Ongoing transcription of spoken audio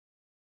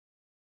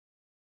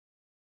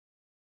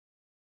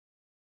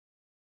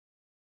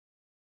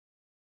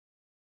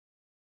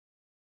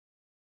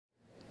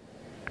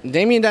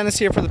Damien Dennis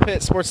here for the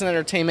Pit Sports and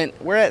Entertainment.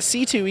 We're at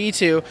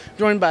C2E2,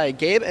 joined by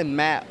Gabe and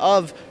Matt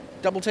of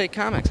Double Take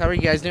Comics. How are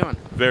you guys doing?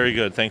 Very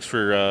good. Thanks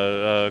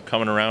for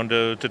coming around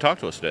to talk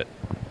to us today.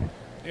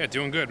 Yeah,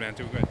 doing good, man.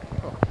 Doing good.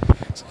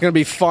 It's going to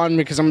be fun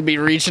because I'm going to be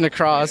reaching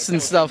across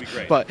and stuff,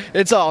 but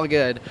it's all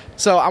good.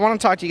 So I want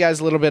to talk to you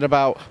guys a little bit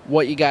about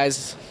what you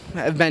guys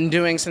have been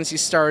doing since you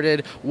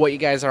started, what you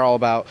guys are all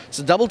about.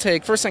 So Double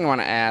Take, first thing I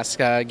want to ask,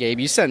 Gabe,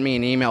 you sent me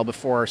an email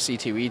before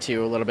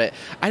C2E2 a little bit.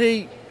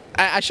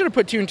 I should have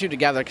put two and two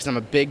together because I'm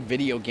a big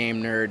video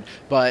game nerd,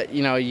 but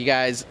you know, you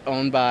guys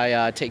owned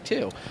by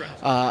Take-Two.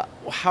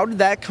 How did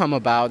that come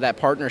about, that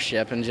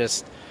partnership, and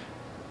just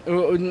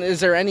is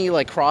there any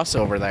like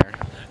crossover there?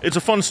 It's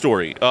a fun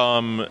story.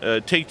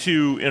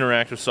 Take-Two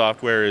Interactive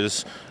Software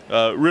is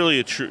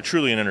really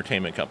truly an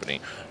entertainment company.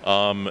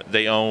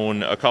 They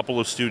own a couple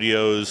of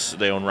studios.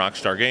 They own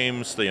Rockstar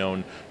Games. They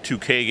own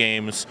 2K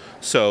games.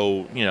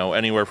 So you know,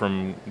 anywhere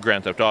from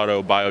Grand Theft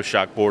Auto,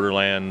 BioShock,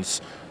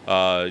 Borderlands.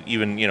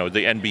 Even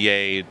the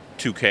NBA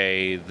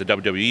 2K, the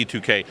WWE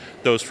 2K,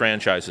 those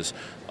franchises.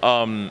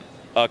 A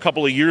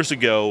couple of years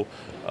ago,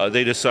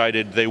 they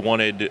decided they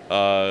wanted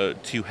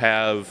to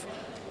have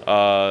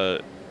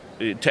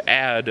to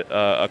add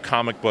a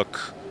comic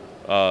book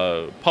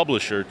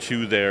publisher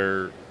to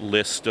their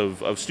list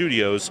of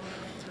studios,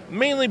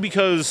 mainly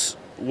because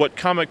what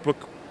comic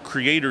book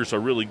creators are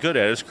really good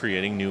at is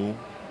creating new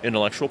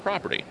intellectual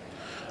property.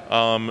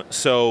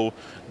 So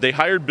they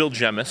hired Bill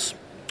Jemas,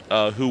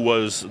 who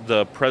was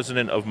the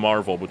president of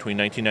Marvel between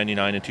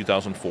 1999 and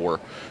 2004,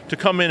 to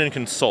come in and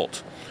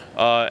consult.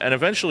 And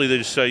eventually they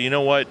just said, you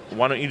know what,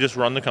 why don't you just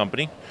run the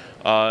company?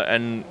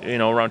 And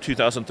around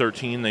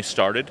 2013 they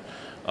started.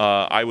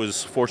 I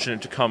was fortunate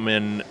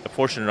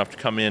enough to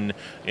come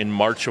in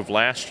March of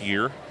last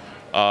year,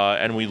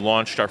 and we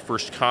launched our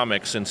first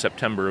comics in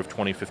September of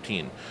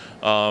 2015.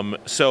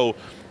 So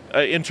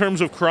in terms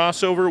of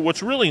crossover,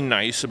 what's really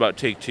nice about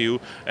Take-Two,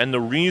 and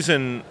the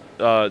reason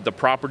the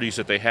properties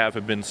that they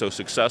have been so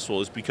successful,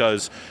 is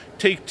because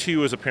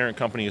Take-Two as a parent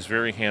company is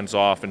very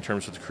hands-off in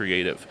terms of the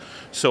creative.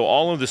 So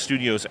all of the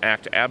studios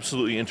act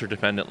absolutely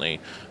interdependently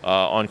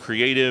on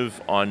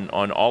creative, on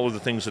all of the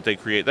things that they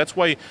create. That's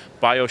why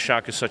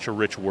BioShock is such a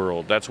rich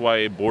world. That's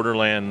why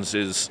Borderlands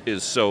is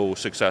so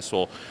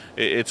successful.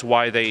 It's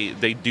why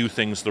they do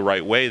things the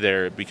right way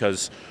there,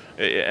 because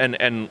and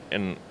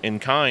in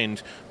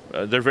kind,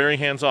 they're very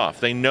hands-off.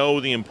 They know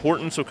the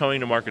importance of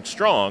coming to market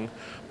strong,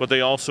 but they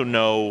also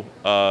know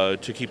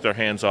to keep their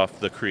hands off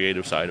the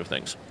creative side of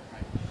things.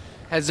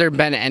 Has there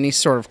been any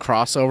sort of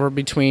crossover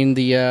between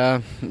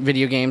the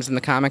video games and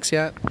the comics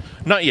yet?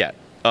 Not yet.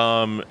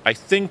 I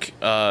think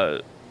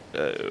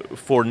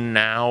for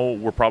now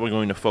we're probably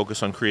going to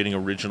focus on creating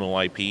original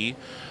IP.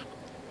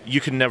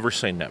 You can never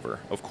say never,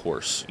 of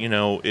course.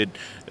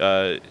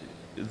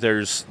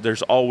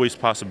 There's always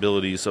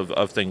possibilities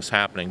of things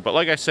happening. But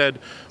like I said,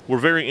 we're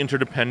very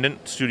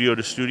interdependent, studio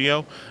to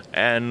studio,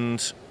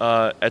 and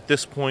at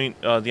this point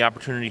the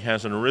opportunity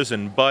hasn't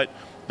arisen, but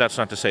that's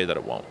not to say that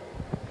it won't.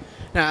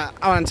 Now,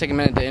 I want to take a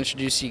minute to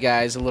introduce you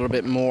guys a little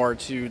bit more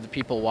to the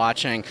people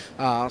watching.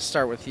 I'll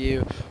start with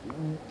you.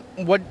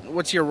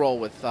 What's your role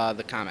with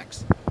the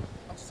comics?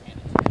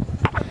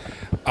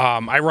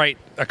 I write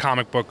a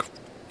comic book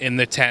in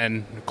the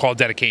 10 called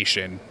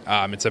Dedication.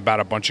 It's about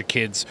a bunch of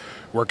kids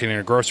working in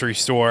a grocery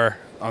store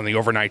on the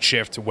overnight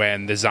shift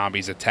when the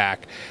zombies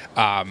attack.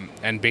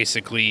 And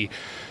basically,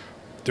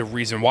 the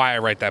reason why I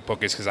write that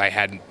book is because I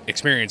had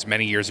experienced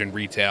many years in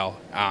retail,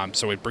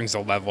 so it brings a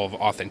level of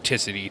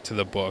authenticity to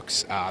the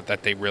books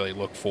that they really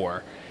look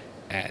for.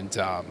 And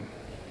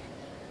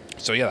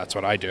so yeah, that's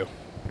what I do.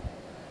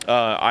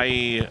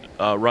 I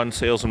run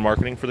sales and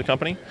marketing for the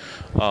company,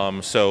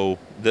 so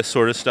this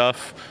sort of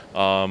stuff.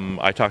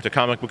 I talk to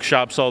comic book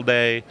shops all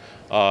day.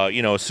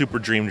 A super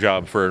dream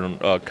job for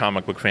a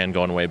comic book fan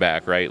going way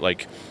back, right?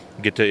 Like,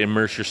 get to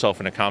immerse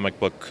yourself in a comic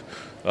book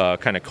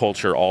kind of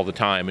culture all the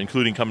time,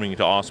 including coming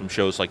to awesome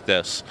shows like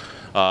this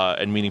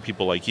and meeting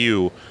people like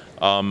you.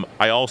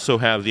 I also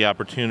have the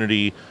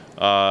opportunity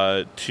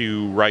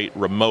to write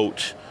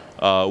remote,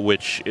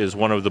 which is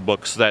one of the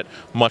books that,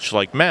 much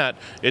like Matt,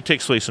 it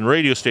takes place in a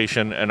radio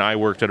station, and I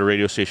worked at a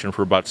radio station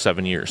for about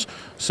 7 years.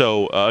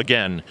 So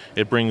again,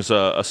 it brings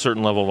a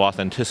certain level of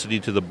authenticity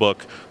to the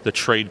book. The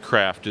trade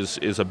craft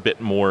is a bit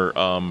more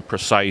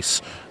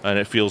precise, and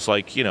it feels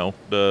like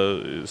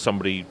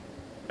somebody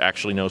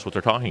actually knows what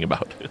they're talking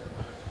about.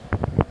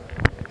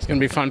 It's going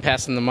to be fun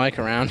passing the mic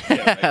around.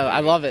 I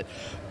love it.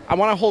 I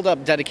want to hold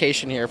up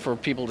Dedication here for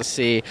people to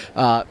see.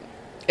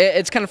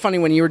 It's kind of funny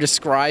when you were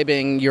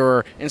describing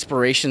your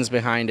inspirations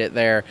behind it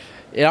there.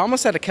 It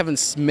almost had a Kevin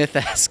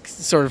Smith-esque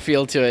sort of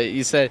feel to it.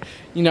 You said,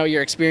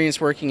 your experience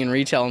working in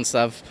retail and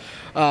stuff.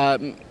 How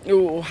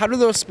do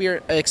those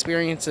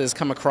experiences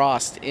come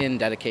across in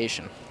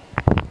Dedication?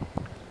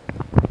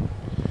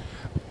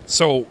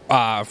 So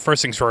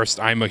first things first,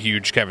 I'm a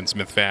huge Kevin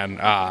Smith fan.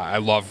 I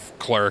love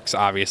Clerks,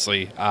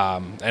 obviously,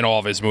 and all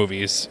of his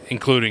movies,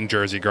 including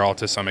Jersey Girl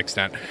to some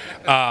extent.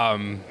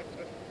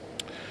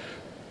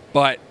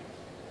 But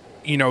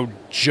you know,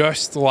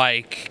 just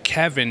like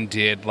Kevin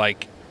did,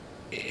 like,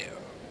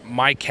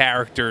 my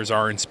characters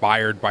are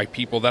inspired by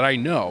people that I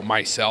know,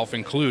 myself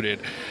included.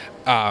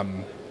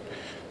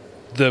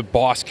 The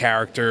boss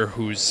character,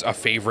 who's a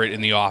favorite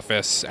in the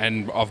office,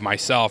 and of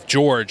myself,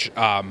 George,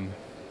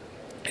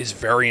 is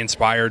very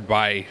inspired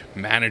by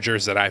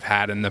managers that I've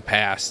had in the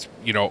past.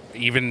 You know,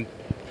 even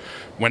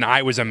when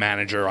I was a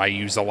manager, I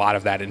used a lot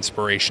of that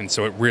inspiration.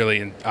 So it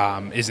really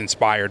is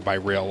inspired by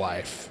real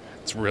life.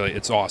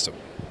 It's awesome.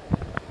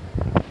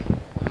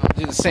 I'll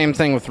do the same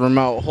thing with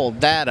remote.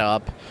 Hold that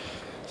up.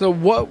 So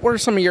what were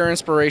some of your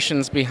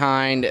inspirations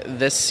behind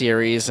this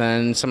series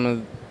and some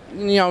of,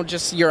 you know,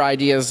 just your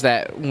ideas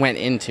that went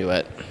into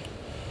it?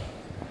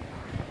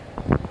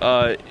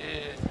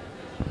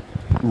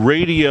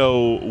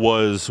 Radio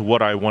was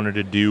what I wanted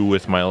to do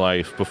with my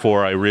life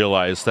before I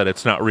realized that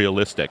it's not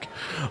realistic.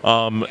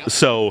 You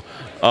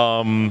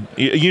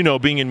know,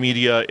 being in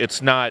media,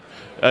 it's not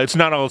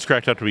all it's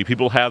cracked up to be.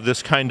 People have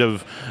this kind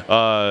of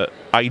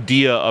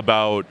idea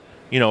about,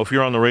 you know, if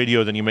you're on the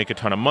radio, then you make a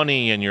ton of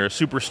money and you're a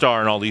superstar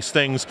and all these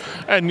things.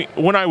 And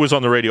when I was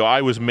on the radio,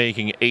 I was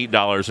making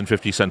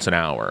 $8.50 an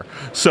hour.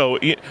 So,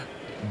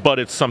 but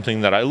it's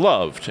something that I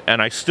loved,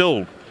 and I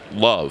still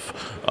love.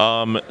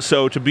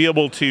 So to be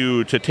able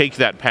to take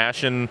that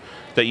passion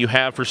that you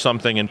have for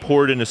something and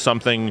pour it into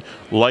something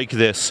like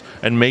this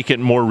and make it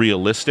more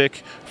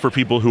realistic for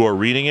people who are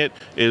reading it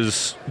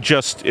is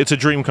just, it's a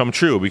dream come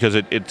true, because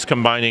it's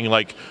combining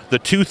like the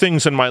two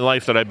things in my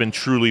life that I've been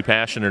truly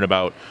passionate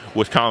about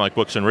with comic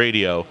books and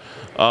radio.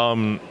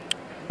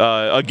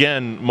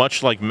 Again,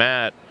 much like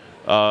Matt,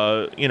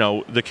 you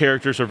know, the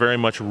characters are very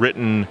much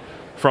written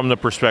from the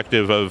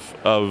perspective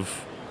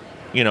of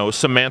you know,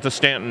 Samantha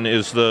Stanton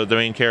is the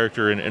main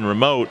character in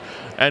Remote,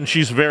 and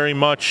she's very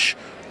much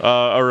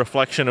a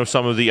reflection of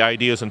some of the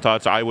ideas and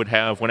thoughts I would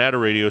have when at a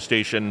radio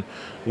station,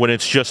 when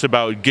it's just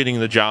about getting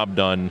the job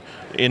done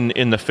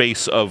in the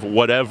face of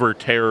whatever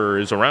terror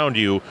is around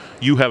you.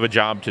 You have a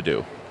job to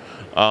do.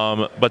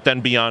 But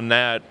then beyond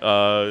that,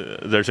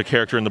 there's a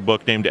character in the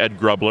book named Ed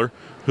Grubler,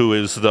 who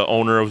is the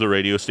owner of the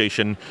radio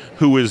station,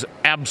 who is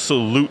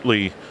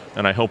absolutely,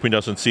 and I hope he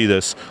doesn't see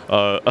this,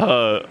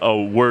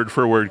 a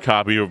word-for-word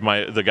copy of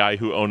the guy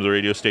who owned the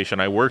radio station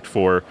I worked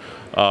for,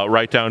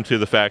 right down to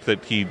the fact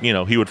that he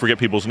would forget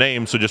people's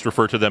names, so just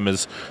refer to them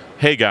as,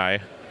 "Hey,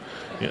 guy."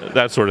 You know,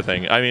 that sort of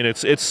thing. I mean,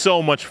 it's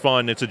so much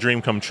fun. It's a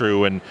dream come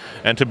true, and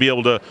to be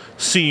able to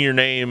see your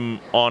name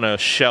on a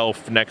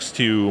shelf next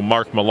to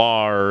Mark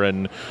Millar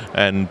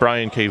and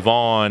Brian K.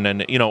 Vaughan,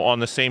 and you know, on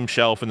the same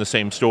shelf in the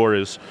same store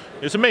is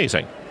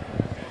amazing.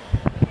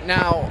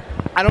 Now,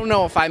 I don't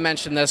know if I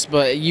mentioned this,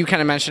 but you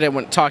kind of mentioned it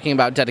when talking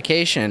about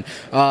dedication.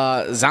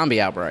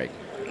 Zombie Outbreak.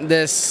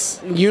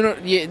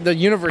 The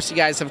universe you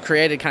guys have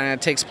created kind of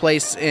takes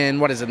place in,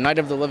 what is it, Night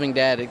of the Living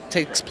Dead. It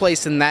takes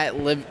place in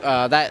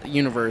that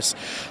universe.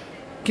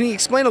 Can you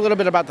explain a little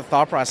bit about the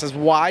thought process?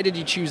 Why did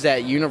you choose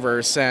that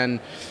universe?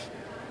 And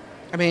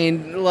I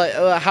mean,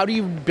 how do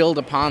you build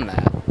upon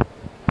that?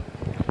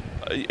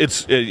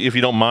 It's, if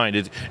you don't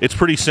mind, it's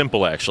pretty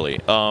simple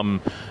actually.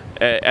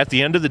 At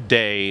the end of the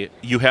day,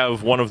 you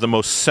have one of the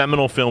most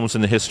seminal films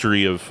in the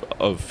history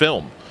of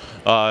film,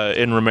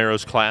 in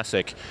Romero's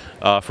classic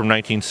from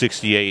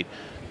 1968.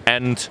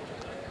 And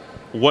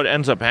what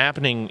ends up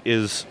happening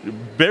is,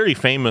 very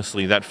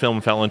famously, that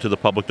film fell into the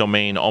public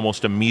domain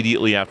almost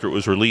immediately after it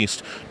was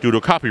released due to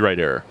a copyright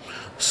error.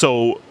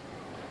 So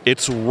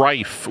it's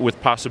rife with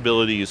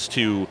possibilities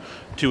to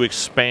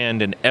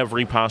expand in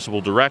every possible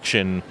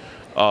direction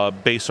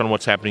based on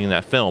what's happening in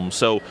that film.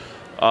 So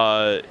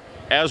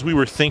as we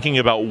were thinking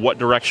about what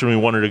direction we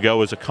wanted to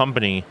go as a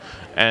company,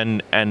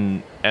 and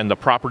the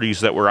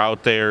properties that were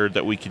out there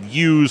that we could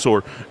use,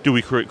 or do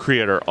we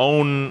create our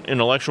own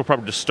intellectual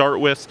property to start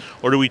with,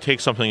 or do we take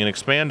something and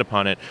expand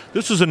upon it?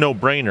 This was a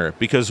no-brainer,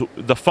 because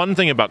the fun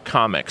thing about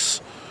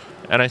comics,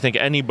 and I think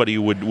anybody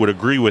would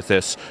agree with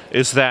this,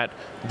 is that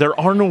there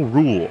are no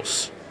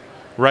rules.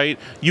 Right?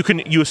 You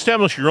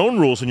establish your own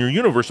rules in your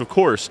universe, of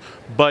course,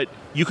 but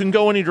you can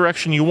go any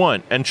direction you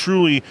want. And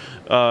truly,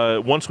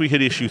 once we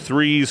hit issue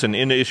 3s and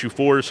into issue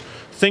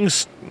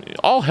 4s,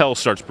 all hell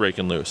starts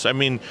breaking loose. I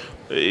mean,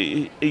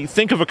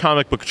 think of a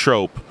comic book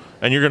trope,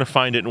 and you're going to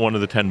find it in one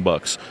of the 10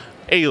 books.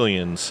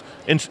 Aliens,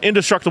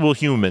 indestructible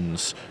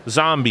humans,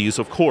 zombies,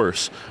 of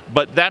course.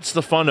 But that's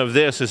the fun of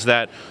this, is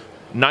that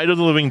Night of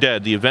the Living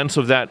Dead, the events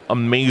of that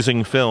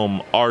amazing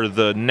film, are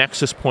the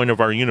nexus point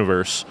of our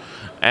universe.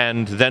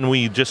 And then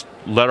we just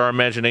let our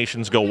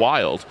imaginations go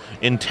wild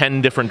in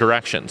 10 different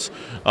directions.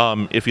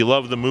 If you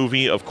love the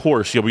movie, of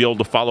course, you'll be able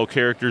to follow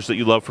characters that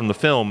you love from the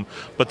film.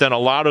 But then a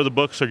lot of the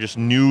books are just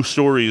new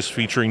stories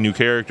featuring new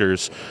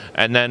characters.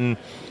 And then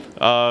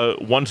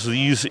once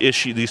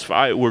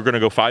we're going to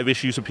go 5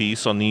 issues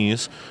apiece on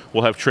these.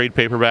 We'll have trade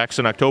paperbacks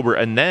in October.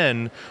 And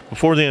then,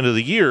 before the end of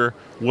the year,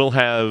 we'll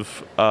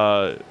have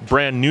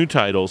brand new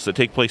titles that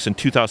take place in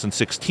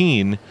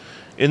 2016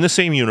 in the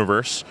same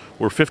universe.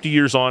 We're 50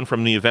 years on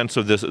from the events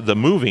of the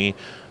movie,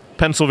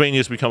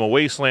 Pennsylvania's become a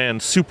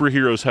wasteland,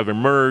 superheroes have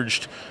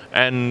emerged,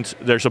 and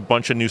there's a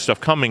bunch of new stuff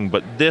coming,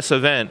 but this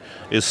event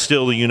is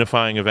still the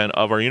unifying event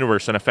of our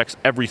universe and affects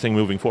everything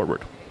moving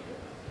forward.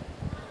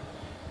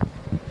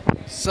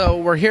 So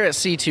we're here at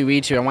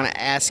C2E2. I want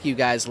to ask you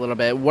guys a little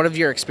bit, what have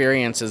your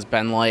experiences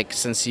been like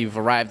since you've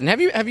arrived? And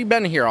have you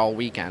been here all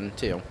weekend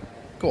too?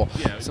 Cool.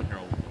 Yeah, I've been here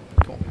all weekend.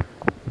 Cool.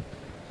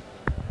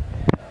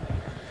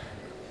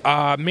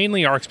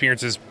 Mainly our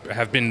experiences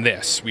have been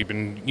this. We've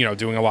been,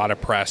 doing a lot of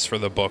press for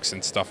the books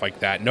and stuff like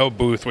that. No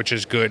booth, which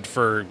is good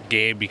for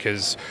Gabe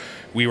because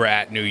we were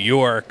at New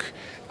York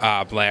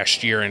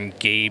last year, and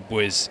Gabe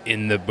was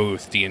in the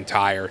booth the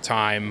entire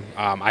time.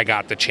 I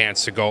got the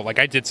chance to go,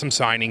 I did some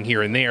signing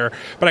here and there,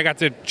 but I got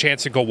the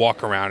chance to go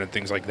walk around and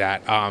things like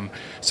that.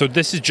 So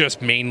this is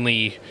just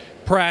mainly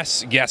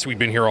press. Yes, we've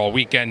been here all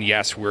weekend.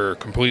 Yes, we're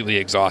completely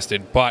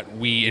exhausted, but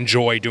we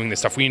enjoy doing this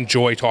stuff. We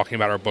enjoy talking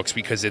about our books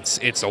because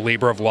it's a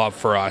labor of love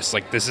for us.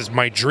 This is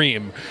my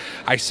dream.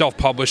 I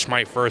self-published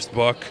my first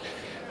book.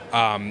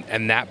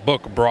 And that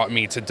book brought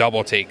me to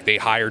Double Take. They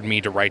hired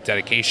me to write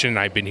dedication, and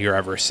I've been here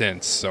ever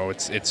since. So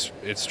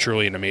it's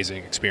truly an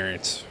amazing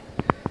experience.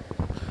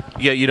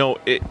 Yeah,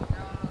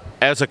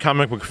 as a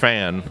comic book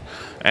fan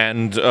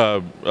and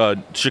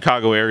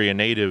Chicago area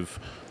native,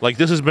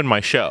 this has been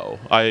my show.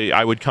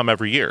 I would come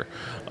every year.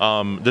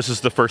 This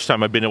is the first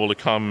time I've been able to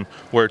come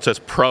where it says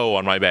pro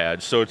on my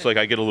badge. So it's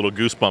I get a little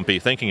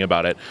goosebumpy thinking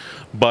about it.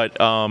 But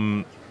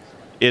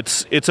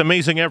it's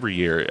amazing every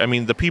year. I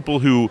mean, the people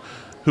who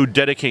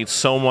dedicate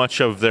so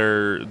much of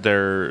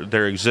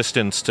their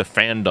existence to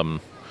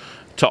fandom,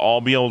 to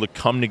all be able to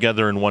come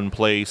together in one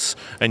place,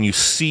 and you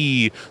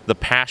see the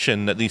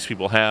passion that these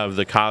people have,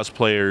 the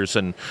cosplayers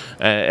and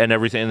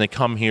everything, and they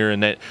come here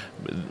and they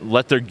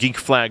let their geek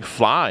flag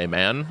fly,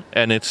 man.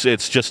 And it's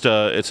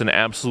an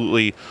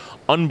absolutely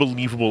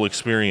unbelievable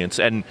experience.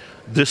 And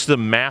the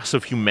mass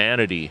of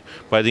humanity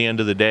by the end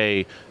of the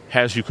day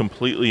has you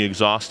completely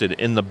exhausted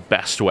in the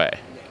best way.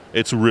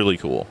 It's really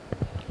cool.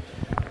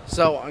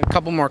 So a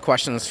couple more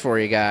questions for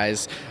you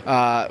guys.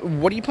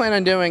 What do you plan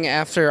on doing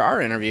after our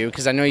interview?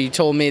 Because I know you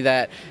told me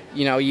that,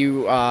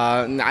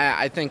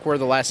 I think we're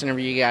the last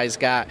interview you guys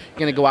got. You're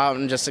going to go out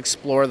and just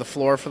explore the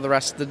floor for the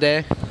rest of the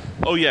day?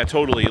 Oh yeah,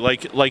 totally.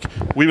 Like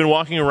we've been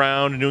walking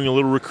around and doing a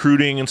little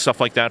recruiting and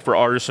stuff like that for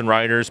artists and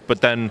writers,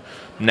 but then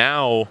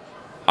now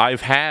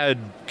I've had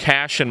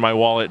cash in my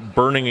wallet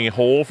burning a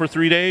hole for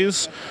 3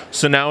 days,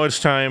 so now it's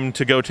time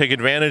to go take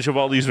advantage of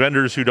all these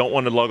vendors who don't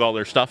want to lug all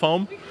their stuff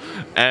home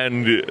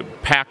and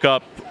pack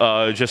up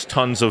just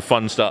tons of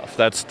fun stuff.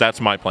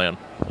 That's my plan.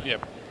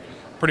 Yep,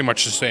 pretty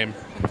much the same.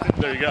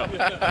 There you go.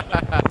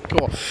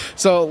 Cool.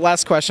 So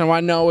last question, I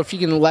want to know if you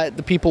can let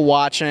the people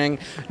watching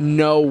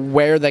know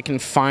where they can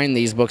find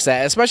these books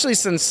at, especially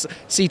since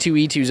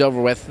C2E2 is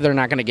over with, they're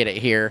not going to get it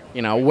here.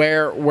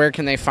 Where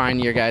can they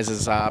find your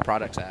guys'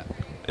 products at?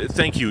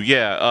 Thank you.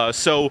 Yeah.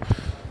 So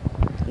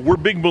we're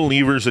big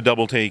believers at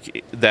Double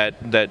Take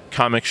that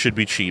comics should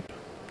be cheap,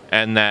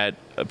 and that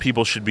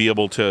people should be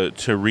able to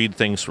read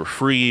things for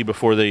free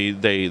before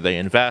they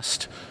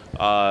invest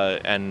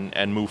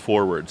and move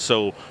forward.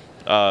 So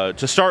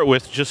to start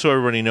with, just so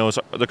everybody knows,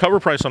 the cover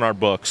price on our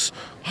books,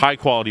 high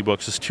quality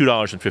books, is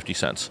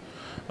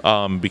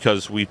 $2.50.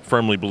 Because we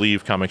firmly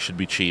believe comics should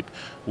be cheap.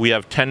 We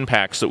have 10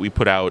 packs that we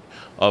put out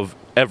of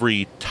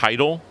every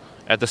title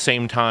at the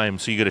same time,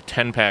 so you get a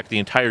 10-pack, the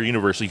entire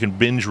universe, so you can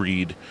binge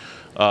read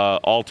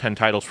all 10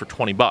 titles for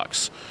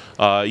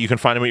 $20. You can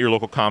find them at your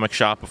local comic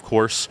shop, of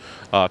course,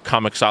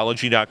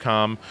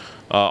 Comixology.com.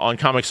 On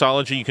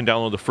Comixology, you can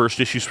download the first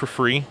issues for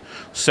free.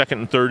 Second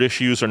and third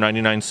issues are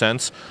 99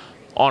 cents.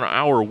 On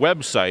our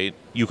website,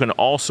 you can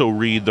also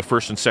read the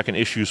first and second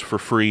issues for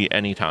free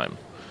anytime.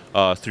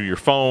 Through your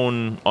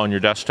phone, on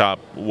your desktop,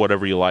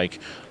 whatever you like.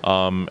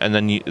 And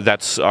then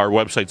that's our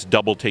website's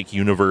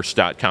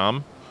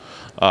doubletakeuniverse.com.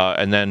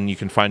 And then you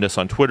can find us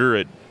on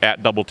Twitter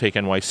at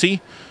DoubleTakeNYC,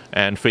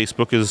 and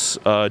Facebook is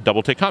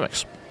Double Take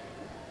Comics.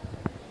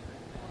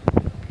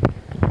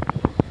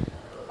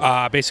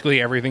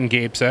 Basically everything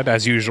Gabe said,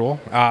 as usual.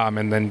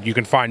 And then you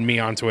can find me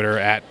on Twitter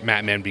at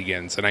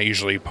MattManBegins. And I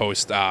usually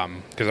post,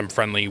 because I'm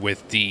friendly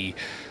with the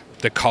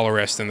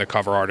colorist and the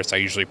cover artist, I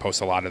usually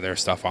post a lot of their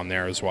stuff on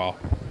there as well.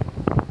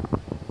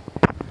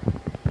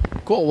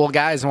 Cool. Well,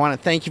 guys, I want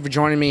to thank you for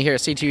joining me here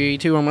at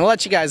C2E2. I'm going to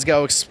let you guys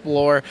go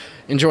explore,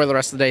 enjoy the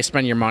rest of the day,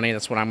 spend your money.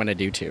 That's what I'm going to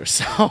do too.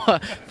 So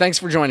thanks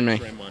for joining me.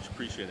 Thanks very much.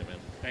 Appreciate it, man.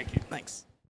 Thank you. Thanks.